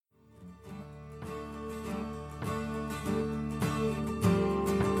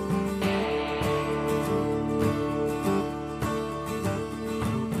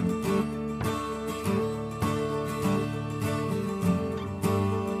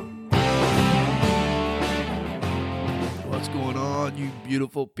you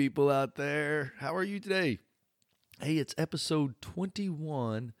beautiful people out there. How are you today? Hey, it's episode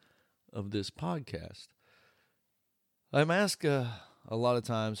 21 of this podcast. I'm asked a lot of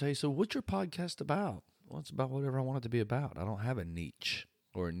times, hey, so what's your podcast about? Well, it's about whatever I want it to be about. I don't have a niche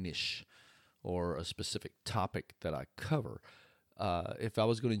or a niche or a specific topic that I cover. If I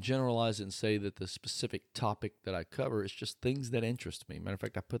was going to generalize it and say that the specific topic that I cover is just things that interest me. Matter of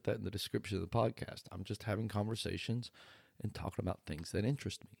fact, I put that in the description of the podcast. I'm just having conversations and talking about things that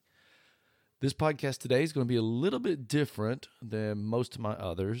interest me. This podcast today is going to be a little bit different than most of my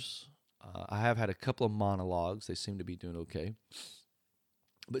others. I have had a couple of monologues. They seem to be doing okay.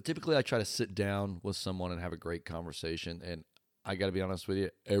 But typically I try to sit down with someone and have a great conversation. And I got to be honest with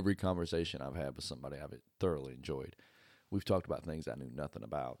you, every conversation I've had with somebody I've thoroughly enjoyed. We've talked about things I knew nothing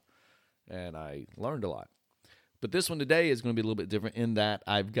about, and I learned a lot. But this one today is going to be a little bit different in that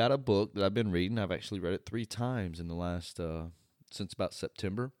I've got a book that I've been reading. I've actually read it 3 times in the last, since about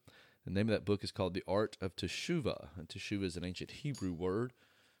September. The name of that book is called The Art of Teshuvah, and Teshuvah is an ancient Hebrew word,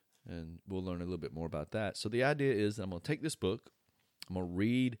 and we'll learn a little bit more about that. So the idea is that I'm going to take this book, I'm going to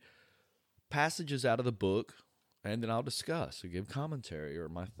read passages out of the book, and then I'll discuss or give commentary or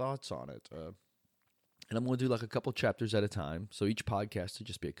my thoughts on it. And I'm going to do like a couple chapters at a time. So each podcast will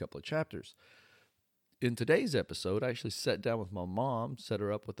just be a couple of chapters. In today's episode, I actually sat down with my mom, set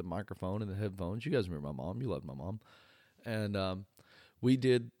her up with the microphone and the headphones. You guys remember my mom. You love my mom. And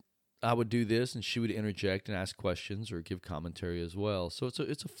I would do this, and she would interject and ask questions or give commentary as well. So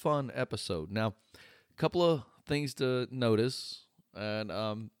it's a fun episode. Now, a couple of things to notice.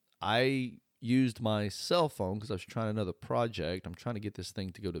 And I used my cell phone because I was trying another project. I'm trying to get this thing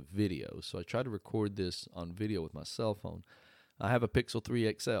to go to video. So I tried to record this on video with my cell phone. I have a Pixel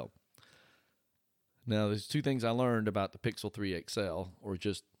 3 XL. Now, there's 2 things I learned about the Pixel 3 XL, or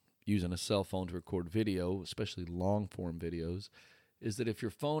just using a cell phone to record video, especially long-form videos, is that if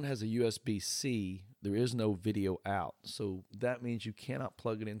your phone has a USB-C, there is no video out. So that means you cannot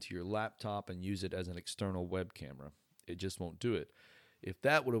plug it into your laptop and use it as an external web camera. It just won't do it. If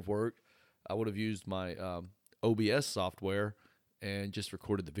that would have worked, I would have used my OBS software and just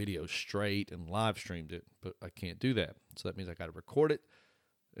recorded the video straight and live streamed it, but I can't do that. So that means I got to record it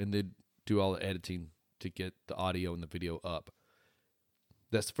and then do all the editing to get the audio and the video up.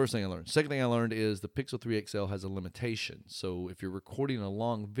 That's the first thing I learned. Second thing I learned is the Pixel 3 XL has a limitation. So if you're recording a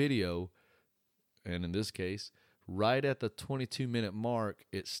long video, and in this case, right at the 22-minute mark,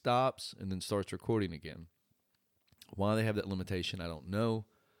 it stops and then starts recording again. Why they have that limitation, I don't know.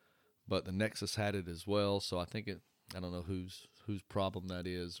 But the Nexus had it as well, so I don't know whose problem that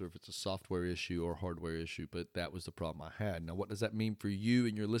is, or if it's a software issue or hardware issue, but that was the problem I had. Now, what does that mean for you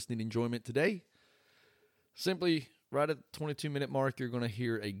and your listening enjoyment today? Simply, right at the 22-minute mark, you're going to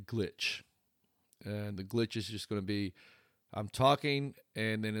hear a glitch. And the glitch is just going to be, I'm talking,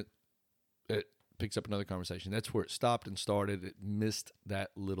 and then it picks up another conversation. That's where it stopped and started. It missed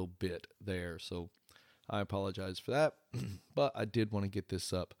that little bit there, so I apologize for that, but I did want to get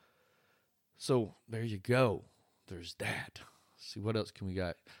this up. So there you go. There's that. Let's see, what else can we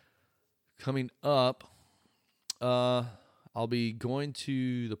got? Coming up, I'll be going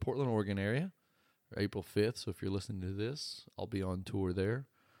to the Portland, Oregon area, April 5th. So if you're listening to this, I'll be on tour there.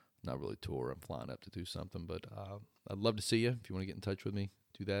 Not really tour. I'm flying up to do something, but I'd love to see you. If you want to get in touch with me,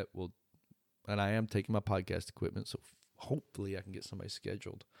 do that. And I am taking my podcast equipment, so hopefully I can get somebody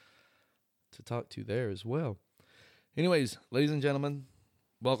scheduled to talk to there as well. Anyways, ladies and gentlemen,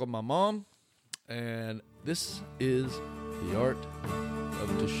 welcome my mom. And this is The Art of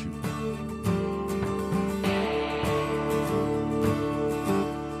Teshuvah.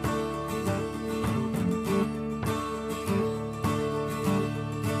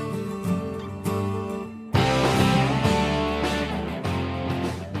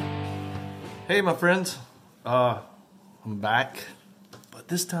 Hey, my friends. I'm back. But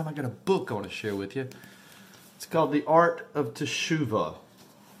this time I got a book I want to share with you. It's called The Art of Teshuvah.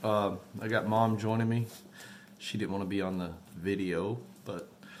 I got Mom joining me. She didn't want to be on the video, but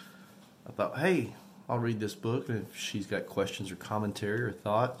I thought, hey, I'll read this book, and if she's got questions or commentary or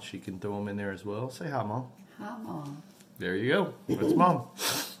thought, she can throw them in there as well. Say hi, Mom. Hi, Mom. There you go. That's Mom.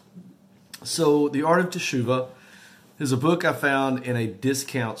 So, The Art of Teshuvah is a book I found in a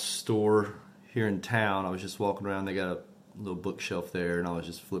discount store here in town. I was just walking around. They got a little bookshelf there, and I was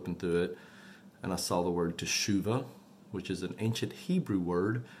just flipping through it, and I saw the word Teshuvah, which is an ancient Hebrew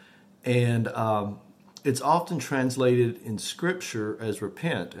word, and it's often translated in Scripture as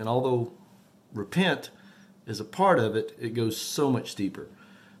repent. And although repent is a part of it, it goes so much deeper.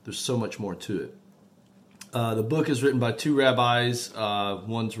 There's so much more to it. The book is written by 2 rabbis.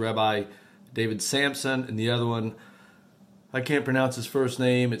 One's Rabbi David Sampson, and the other one, I can't pronounce his first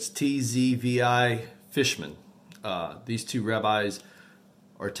name. It's Tzvi Fishman. These two rabbis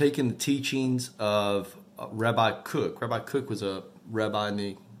are taking the teachings of Rabbi Kook. Rabbi Kook was a rabbi in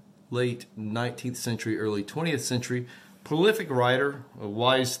the late 19th century, early 20th century. Prolific writer, a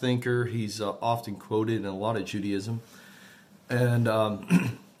wise thinker. He's often quoted in a lot of Judaism. And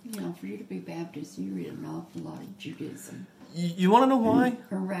for you to be Baptist, you read an awful lot of Judaism. You want to know why?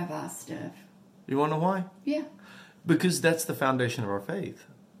 Or rabbi stuff. You want to know why? Yeah. Because that's the foundation of our faith.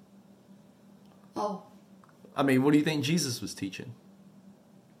 Oh. I mean, what do you think Jesus was teaching?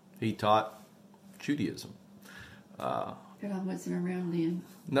 He taught Judaism. But I wasn't around then.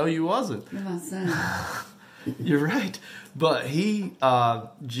 No, you wasn't. You're my son. You're right. But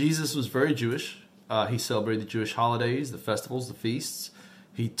Jesus was very Jewish. He celebrated the Jewish holidays, the festivals, the feasts.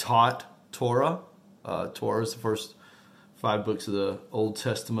 He taught Torah. Torah is the first 5 books of the Old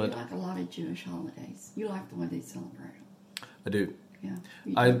Testament. You like a lot of Jewish holidays. You like the way they celebrate them. I do. Yeah.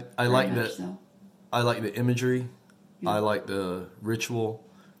 I like the so. I like the imagery. Yeah. I like the ritual.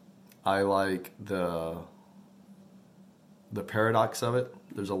 I like the paradox of it.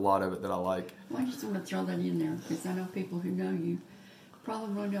 There's a lot of it that I like. Well, I just want to throw that in there because I know people who know you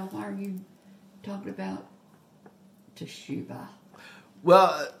probably want to know, why are you talking about Teshuvah?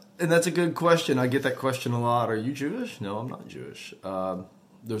 Well, and that's a good question. I get that question a lot. Are you Jewish? No, I'm not Jewish.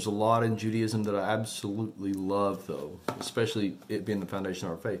 There's a lot in Judaism that I absolutely love, though, especially it being the foundation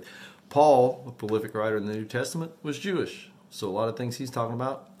of our faith. Paul, a prolific writer in the New Testament, was Jewish. So a lot of things he's talking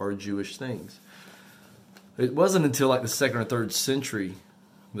about are Jewish things. It wasn't until like the 2nd or 3rd century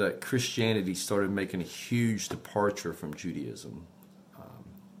that Christianity started making a huge departure from Judaism.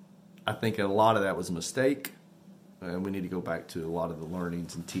 I think a lot of that was a mistake, and we need to go back to a lot of the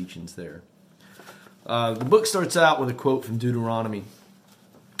learnings and teachings there. The book starts out with a quote from Deuteronomy.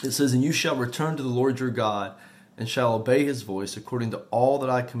 It says, "And you shall return to the Lord your God, and shall obey his voice according to all that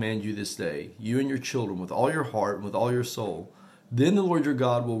I command you this day, you and your children, with all your heart and with all your soul. Then the Lord your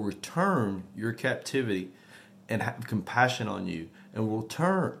God will return your captivity and have compassion on you, and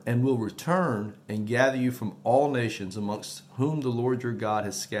will return and gather you from all nations amongst whom the Lord your God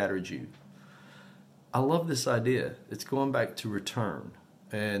has scattered you." I love this idea. It's going back to return.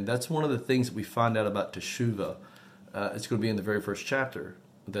 And that's one of the things that we find out about Teshuvah. It's going to be in the very first chapter,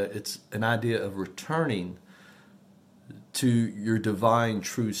 that it's an idea of returning to your divine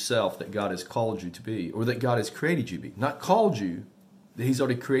true self that God has called you to be, or that God has created you to be. Not called you, he's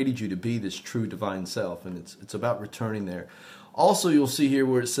already created you to be this true divine self, and it's about returning there. Also, you'll see here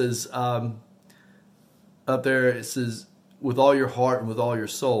where it says, up there, it says, with all your heart and with all your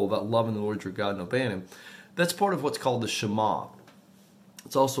soul, about loving the Lord your God and obeying him. That's part of what's called the Shema.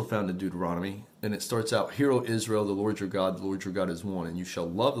 It's also found in Deuteronomy, and it starts out, "Hear, O Israel, the Lord your God is one, and you shall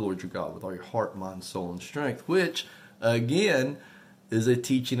love the Lord your God with all your heart, mind, soul, and strength," which, again, is a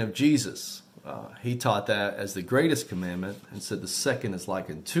teaching of Jesus. He taught that as the greatest commandment, and said the second is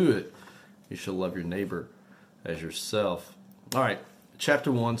likened to it. You shall love your neighbor as yourself. All right,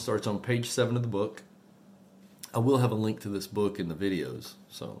 chapter 1 starts on page 7 of the book. I will have a link to this book in the videos,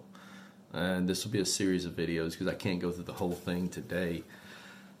 and this will be a series of videos because I can't go through the whole thing today.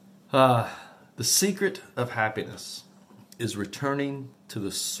 The secret of happiness is returning to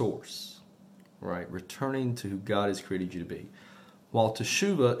the source, right? Returning to who God has created you to be. While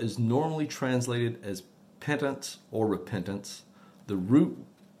Teshuvah is normally translated as penance or repentance, the root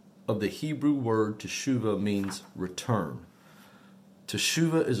of the Hebrew word Teshuvah means return.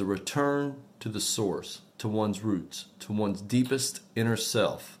 Teshuvah is a return to the source, to one's roots, to one's deepest inner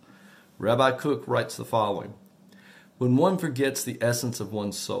self. Rabbi Kook writes the following: "When one forgets the essence of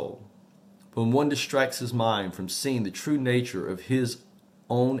one's soul, when one distracts his mind from seeing the true nature of his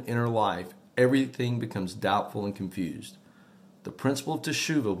own inner life, everything becomes doubtful and confused. The principle of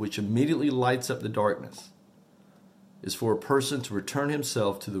Teshuvah, which immediately lights up the darkness, is for a person to return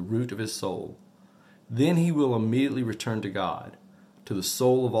himself to the root of his soul. Then he will immediately return to God, to the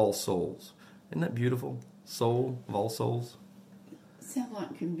soul of all souls." Isn't that beautiful? Soul of all souls. Sound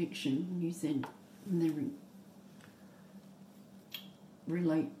like conviction when you said when they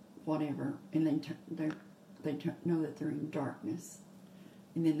relate whatever, and they know that they're in darkness,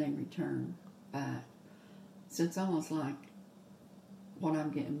 and then they return back. So it's almost like what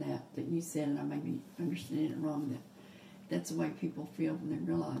I'm getting at that you said, and I may be understanding it wrong, that's the way people feel when they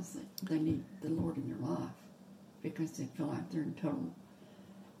realize that they need the Lord in their life, because they feel like they're in total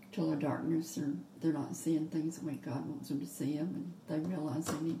darkness, or they're not seeing things the way God wants them to see them, and they realize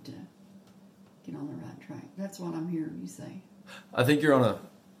they need to get on the right track. That's what I'm hearing you say. I think you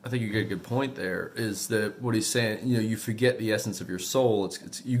get a good point there, is that what he's saying, you forget the essence of your soul.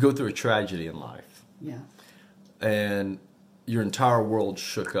 It's you go through a tragedy in life. Yeah. And your entire world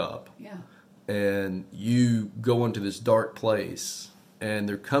shook up. Yeah. And you go into this dark place, and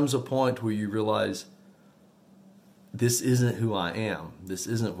there comes a point where you realize, this isn't who I am. This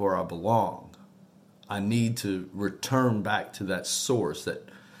isn't where I belong. I need to return back to that source,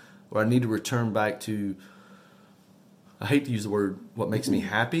 or I need to return back to, I hate to use the word, what makes me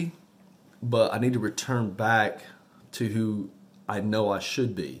happy, but I need to return back to who I know I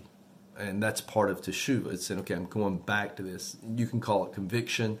should be. And that's part of teshuvah. It's saying, okay, I'm going back to this. You can call it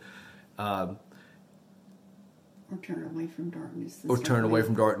conviction. Or turn away from darkness. Or turn away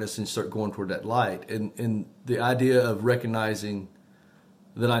from darkness and start going toward that light. And the idea of recognizing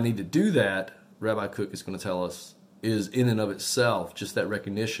that I need to do that, Rabbi Cook is going to tell us, is in and of itself just that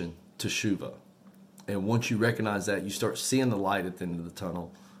recognition, teshuvah. And once you recognize that, you start seeing the light at the end of the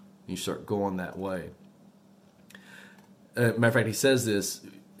tunnel. You start going that way. Matter of fact, he says this.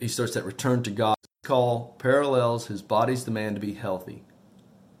 He starts that return to God. His call parallels his body's demand to be healthy.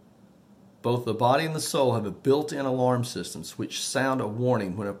 Both the body and the soul have a built-in alarm systems which sound a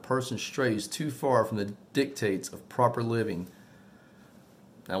warning when a person strays too far from the dictates of proper living.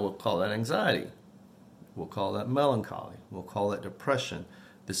 Now we'll call that anxiety. We'll call that melancholy. We'll call that depression.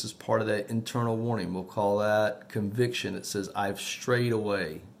 This is part of that internal warning. We'll call that conviction. It says, I've strayed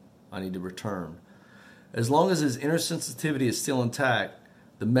away. I need to return. As long as his inner sensitivity is still intact,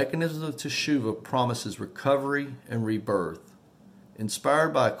 the mechanism of teshuvah promises recovery and rebirth. Inspired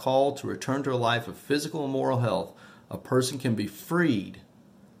by a call to return to a life of physical and moral health, a person can be freed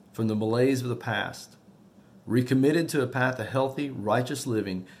from the malaise of the past. Recommitted to a path of healthy, righteous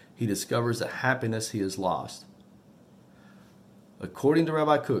living, he discovers the happiness he has lost. According to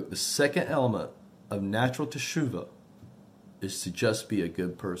Rabbi Cook, the second element of natural teshuvah is to just be a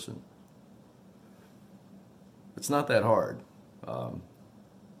good person. It's not that hard.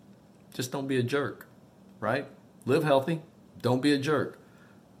 Just don't be a jerk, right? Live healthy. Don't be a jerk.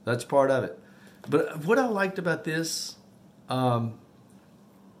 That's part of it. But what I liked about this, trying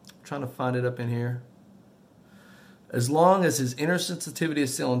to find it up in here. As long as his inner sensitivity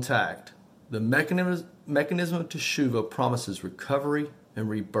is still intact, the mechanism of teshuvah promises recovery and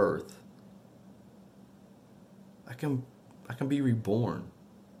rebirth. I can be reborn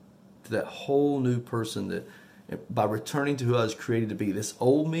to that whole new person that, by returning to who I was created to be. This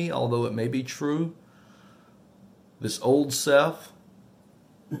old me, although it may be true, this old self,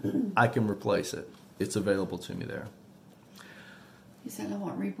 I can replace it. It's available to me there. He said, I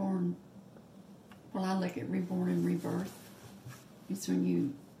want reborn. Well, I look at reborn and rebirth. It's when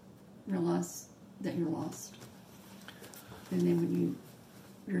you realize that you're lost. And then when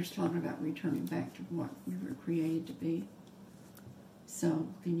you're just talking about returning back to what you were created to be. So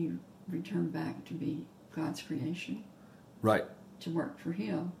then you return back to be God's creation. Right. To work for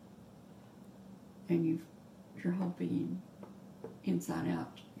Him. And your whole being, inside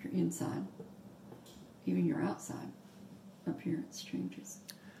out, your inside, even your outside appearance changes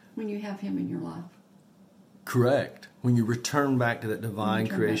when you have Him in your life. Correct. When you return back to that divine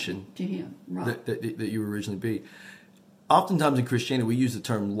creation to Him, right? that you originally be. Oftentimes in Christianity, we use the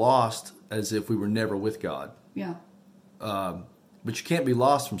term lost as if we were never with God. Yeah. But you can't be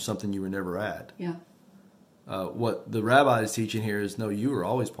lost from something you were never at. Yeah. What the rabbi is teaching here is, no, you were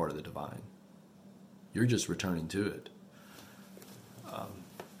always part of the divine. You're just returning to it.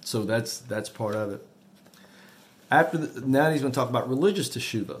 So that's part of it. Now he's going to talk about religious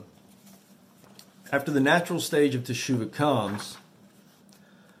teshuvah. After the natural stage of teshuvah comes,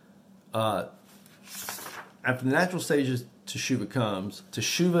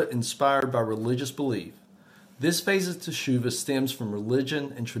 teshuvah inspired by religious belief. This phase of teshuvah stems from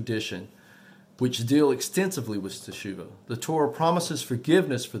religion and tradition, which deal extensively with teshuvah. The Torah promises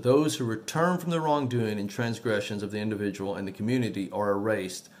forgiveness for those who return from the wrongdoing and transgressions of the individual and the community are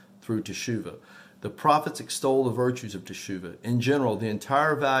erased through teshuvah. The prophets extol the virtues of teshuvah. In general, the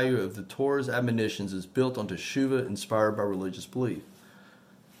entire value of the Torah's admonitions is built on teshuvah inspired by religious belief.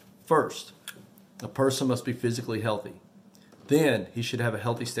 First, a person must be physically healthy. Then, he should have a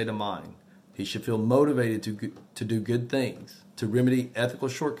healthy state of mind. He should feel motivated to do good things, to remedy ethical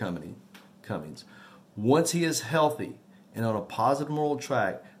shortcomings. Once he is healthy and on a positive moral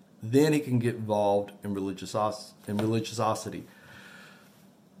track, then he can get involved in religiosity.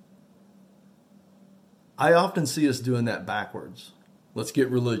 I often see us doing that backwards. Let's get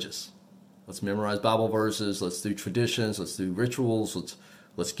religious. Let's memorize Bible verses. Let's do traditions. Let's do rituals.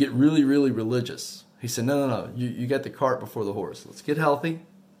 Let's get really, really religious. He said, no. You got the cart before the horse. Let's get healthy.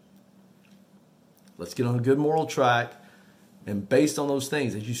 Let's get on a good moral track. And based on those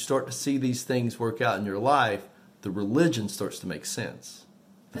things, as you start to see these things work out in your life, the religion starts to make sense.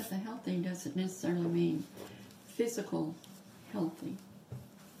 But the healthy doesn't necessarily mean physical healthy.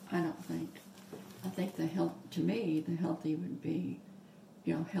 I don't think. I think the health, to me, the healthy would be,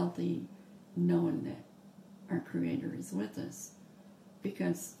 healthy knowing that our Creator is with us.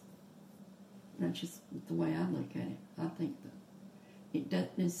 Because that's just the way I look at it. I think that it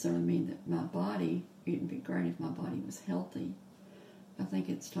doesn't necessarily mean that my body, it'd be great if my body was healthy. I think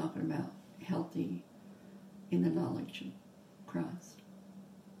it's talking about healthy in the knowledge of Christ.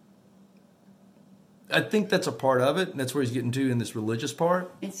 I think that's a part of it, and that's where he's getting to in this religious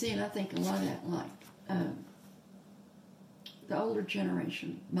part. And see, and I think a lot of that, like the older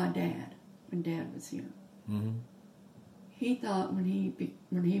generation, my dad, when Dad was here, Mm-hmm. he thought when he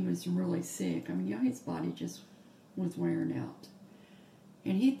was really sick, his body just was wearing out,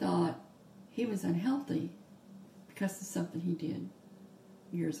 and he thought he was unhealthy because of something he did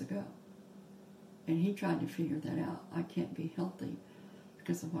years ago, and he tried to figure that out. I can't be healthy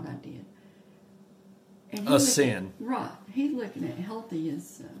because of what I did. And A sin. Right. He's looking at healthy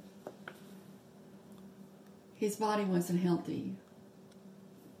as his body wasn't healthy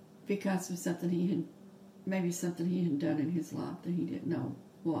because of something he had done in his life that he didn't know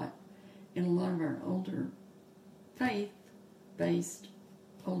what. And a lot of our older faith-based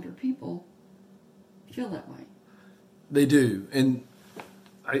older people feel that way. They do. And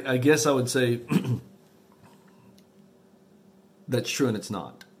I guess I would say that's true and it's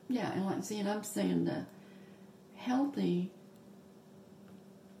not. Yeah, and I'm saying the healthy,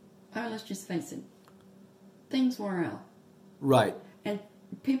 let's just face it, things wear out. Right. And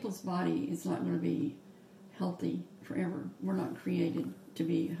people's body is not going to be healthy forever. We're not created to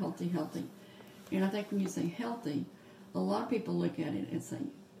be healthy. And I think when you say healthy, a lot of people look at it as a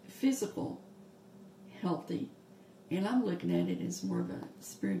physical healthy. And I'm looking at it as more of a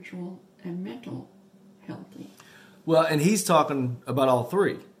spiritual and mental healthy. Well, and he's talking about all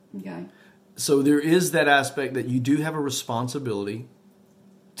three. Okay. So there is that aspect that you do have a responsibility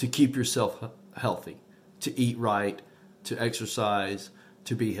to keep yourself healthy, to eat right, to exercise,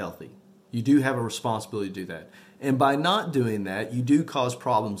 to be healthy. You do have a responsibility to do that. And by not doing that, you do cause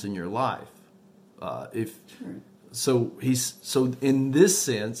problems in your life. So in this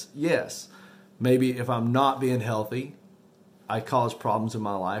sense, yes, maybe if I'm not being healthy, I cause problems in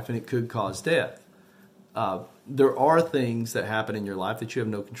my life and it could cause death. There are things that happen in your life that you have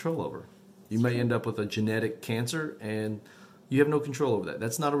no control over. You may end up with a genetic cancer and you have no control over that.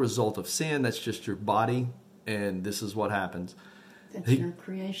 That's not a result of sin. That's just your body, and this is what happens. That's your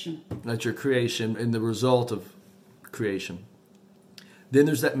creation. That's your creation and the result of creation. Then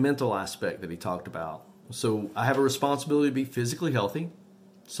there's that mental aspect that he talked about. So I have a responsibility to be physically healthy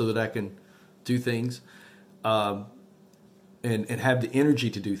so that I can do things and have the energy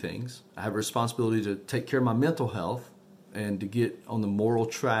to do things. I have a responsibility to take care of my mental health and to get on the moral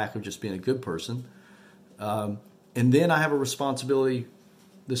track of just being a good person. And then I have a responsibility,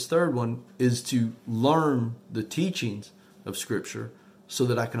 this third one, is to learn the teachings of Scripture so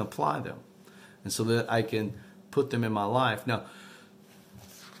that I can apply them and so that I can put them in my life. Now,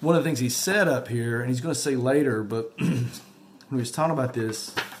 one of the things he said up here, and he's going to say later, but when he was talking about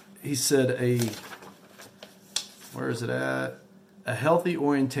this, he said where is it at? A healthy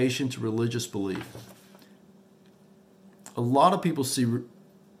orientation to religious belief. A lot of people see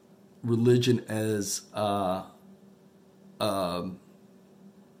religion as a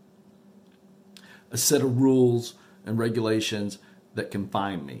set of rules and regulations that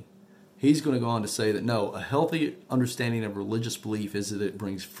confine me. He's going to go on to say that no, a healthy understanding of religious belief is that it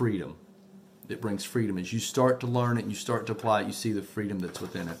brings freedom. It brings freedom. As you start to learn it and you start to apply it, you see the freedom that's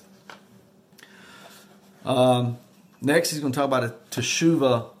within it. Next, he's going to talk about a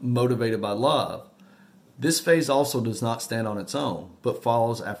teshuvah motivated by love. This phase also does not stand on its own, but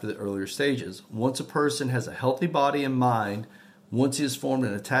follows after the earlier stages. Once a person has a healthy body and mind, once he has formed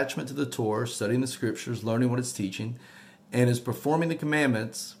an attachment to the Torah, studying the Scriptures, learning what it's teaching, and is performing the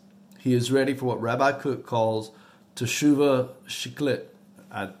commandments, he is ready for what Rabbi Kook calls teshuvah shiklit.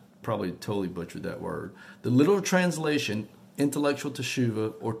 I probably totally butchered that word. The literal translation, intellectual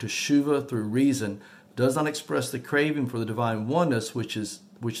teshuvah, or teshuvah through reason, does not express the craving for the divine oneness which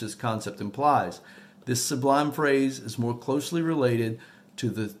this concept implies. This sublime phrase is more closely related to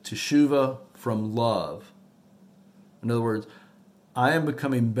the teshuvah from love. In other words, I am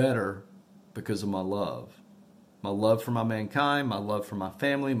becoming better because of my love. My love for my mankind, my love for my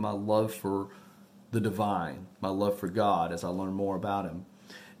family, my love for the divine, my love for God as I learn more about Him.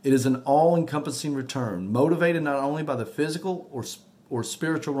 It is an all-encompassing return, motivated not only by the physical or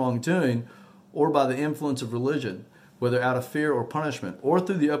spiritual wrongdoing, or by the influence of religion, whether out of fear or punishment, or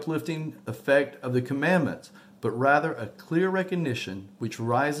through the uplifting effect of the commandments, but rather a clear recognition which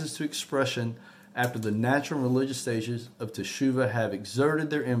rises to expression after the natural and religious stages of Teshuvah have exerted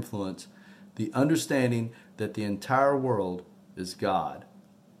their influence, the understanding that the entire world is God.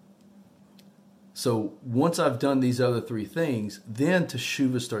 So once I've done these other three things, then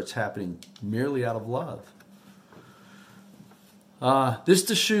Teshuvah starts happening merely out of love. This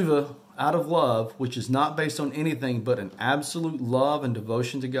Teshuvah out of love, which is not based on anything but an absolute love and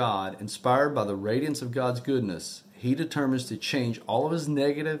devotion to God, inspired by the radiance of God's goodness, he determines to change all of his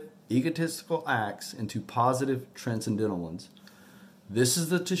negative, egotistical acts into positive, transcendental ones. This is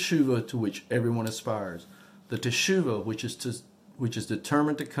the Teshuvah to which everyone aspires. The Teshuvah which is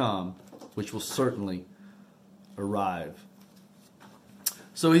determined to come, which will certainly arrive.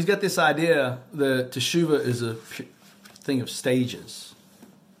 So he's got this idea that Teshuvah is a thing of stages.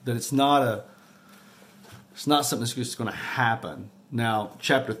 That it's not something that's just going to happen. Now,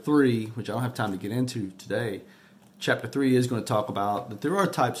 chapter 3, which I don't have time to get into today, chapter 3 is going to talk about that there are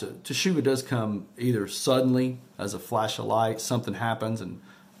types of Teshuvah does come either suddenly as a flash of light, something happens and,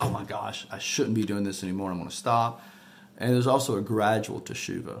 oh my gosh, I shouldn't be doing this anymore, I'm going to stop. And there's also a gradual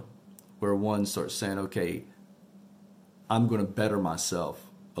Teshuvah where one starts saying, okay, I'm going to better myself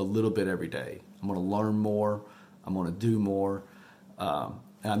a little bit every day. I'm going to learn more. I'm going to do more.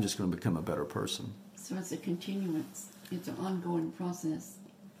 And I'm just going to become a better person. So it's a continuance. It's an ongoing process.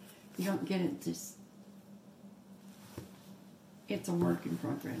 You don't get it just... It's a work in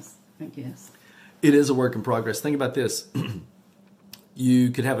progress, I guess. It is a work in progress. Think about this. You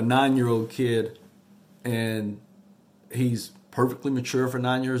could have a 9-year-old kid and he's perfectly mature for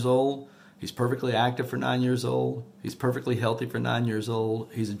 9 years old. He's perfectly active for 9 years old. He's perfectly healthy for 9 years old.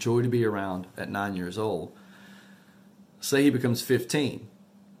 He's a joy to be around at 9 years old. Say he becomes 15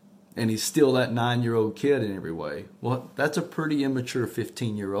 and he's still that 9-year-old kid in every way. Well, that's a pretty immature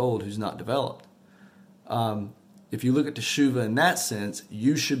 15-year-old who's not developed. If you look at Teshuvah in that sense,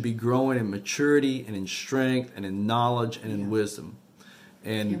 you should be growing in maturity and in strength and in knowledge and in wisdom.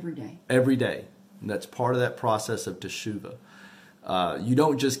 And every day. Every day. And that's part of that process of Teshuvah. You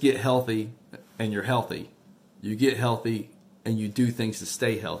don't just get healthy and you're healthy. You get healthy and you do things to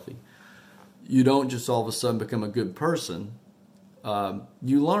stay healthy. You don't just all of a sudden become a good person.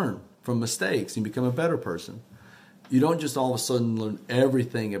 You learn from mistakes and become a better person. You don't just all of a sudden learn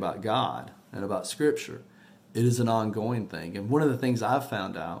everything about God and about Scripture. It is an ongoing thing. And one of the things I've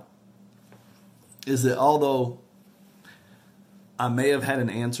found out is that although I may have had an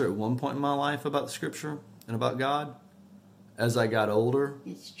answer at one point in my life about the Scripture and about God, as I got older,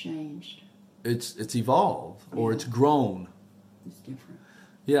 it's changed. It's evolved or it's grown. It's different.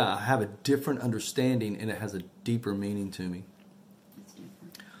 Yeah, I have a different understanding and it has a deeper meaning to me. It's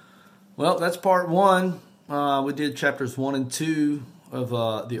different. Well, that's part 1. We did chapters 1 and 2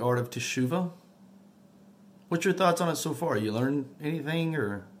 of The Art of Teshuvah. What's your thoughts on it so far? You learned anything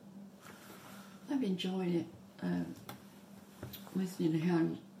or? I've enjoyed it. Listening to how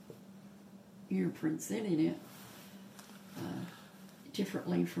you're presenting it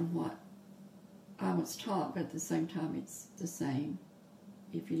differently from what I was taught, but at the same time it's the same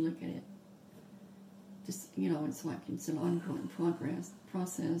if you look at it. Just, it's like it's an ongoing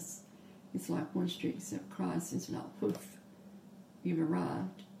process. It's like once you accept Christ, it's not poof, you've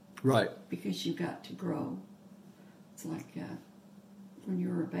arrived. Right. Because you've got to grow. It's like when you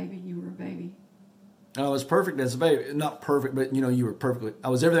were a baby, you were a baby. I was perfect as a baby. Not perfect, but you were perfectly. I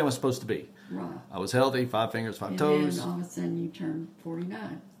was everything I was supposed to be. Right. I was healthy, 5 fingers, 5 and toes. And then all of a sudden you turn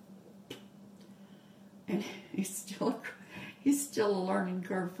 49. And it's still a learning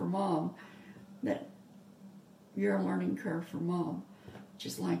curve for Mom. That you're a learning curve for Mom.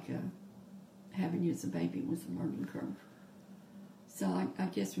 Just like having you as a baby was a learning curve. So I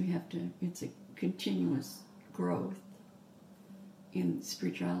guess we have to, it's a continuous growth in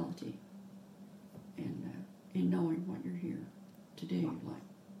spirituality and in knowing what you're here to do. Like,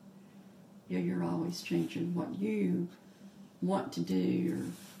 you're always changing what you want to do or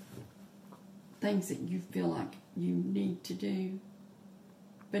things that you feel like you need to do,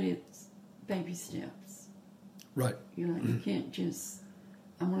 but it's baby steps. Right. You can't just,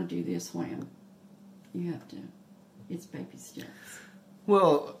 I want to do this wham. You have to, it's baby steps.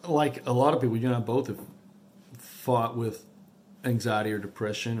 Well, like a lot of people, you and I both have fought with anxiety or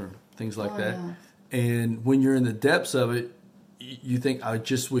depression or things like that. Yeah. And when you're in the depths of it, you think, I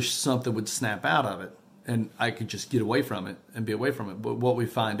just wish something would snap out of it and I could just get away from it and be away from it. But what we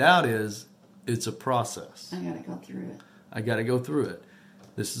find out is it's a process. I got to go through it. I got to go through it.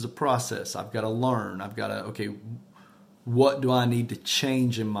 This is a process. I've got to learn. I've got to, okay, what do I need to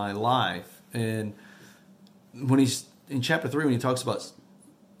change in my life? And when he's in chapter 3, when he talks about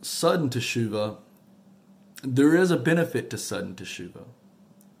sudden teshuvah, there is a benefit to sudden teshuvah.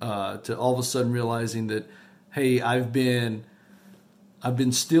 to all of a sudden realizing that, hey, I've been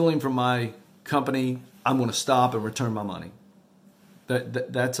stealing from my company. I'm going to stop and return my money.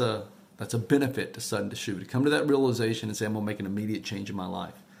 That's a benefit to sudden teshuva, to come to that realization and say, I'm going to make an immediate change in my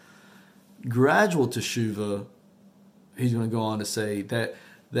life. Gradual teshuva, he's going to go on to say that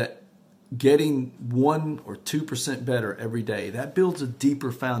getting 1 or 2% better every day, that builds a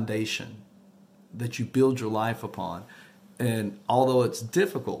deeper foundation that you build your life upon. And although it's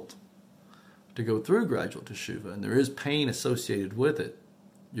difficult to go through gradual teshuva, and there is pain associated with it,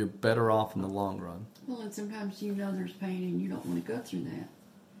 you're better off in the long run. Well, and sometimes you know there's pain and you don't want to go through that.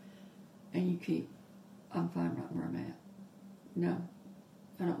 And you keep, I'm fine right where I'm at. No,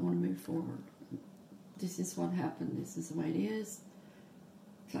 I don't want to move forward. This is what happened. This is the way it is.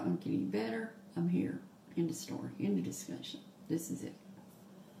 It's not going to get any better. I'm here. End of story. End of discussion. This is it.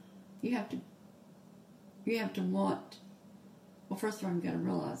 You have to want, well, first of all, you've got to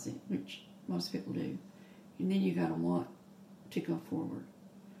realize it, which most people do. And then you got to want to go forward.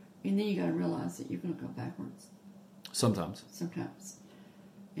 And then you got to realize that you're going to go backwards. Sometimes.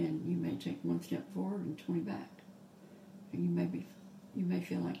 And you may take 1 step forward and 20 back. And you may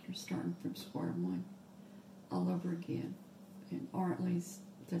feel like you're starting from square one all over again. Or at least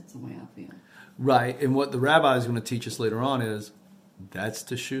that's the way I feel. Right. And what the rabbi is going to teach us later on is that's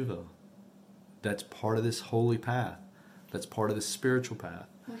teshuva. That's part of this holy path. That's part of this spiritual path.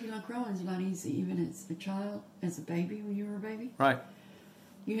 Well, growing's not easy, even as a child, as a baby, when you were a baby. Right.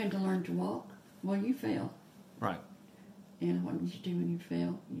 You had to learn to walk. Well, you fell. Right. And what did you do when you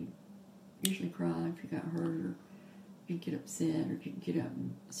fell? You usually cry if you got hurt, or you'd get upset, or you'd get up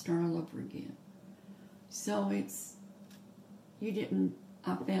and start all over again. So I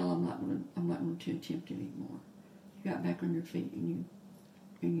fell, I'm not going to attempt it anymore. You got back on your feet and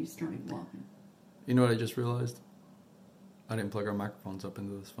you started walking. You know what I just realized? I didn't plug our microphones up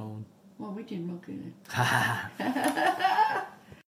into this phone. Well, we did real good.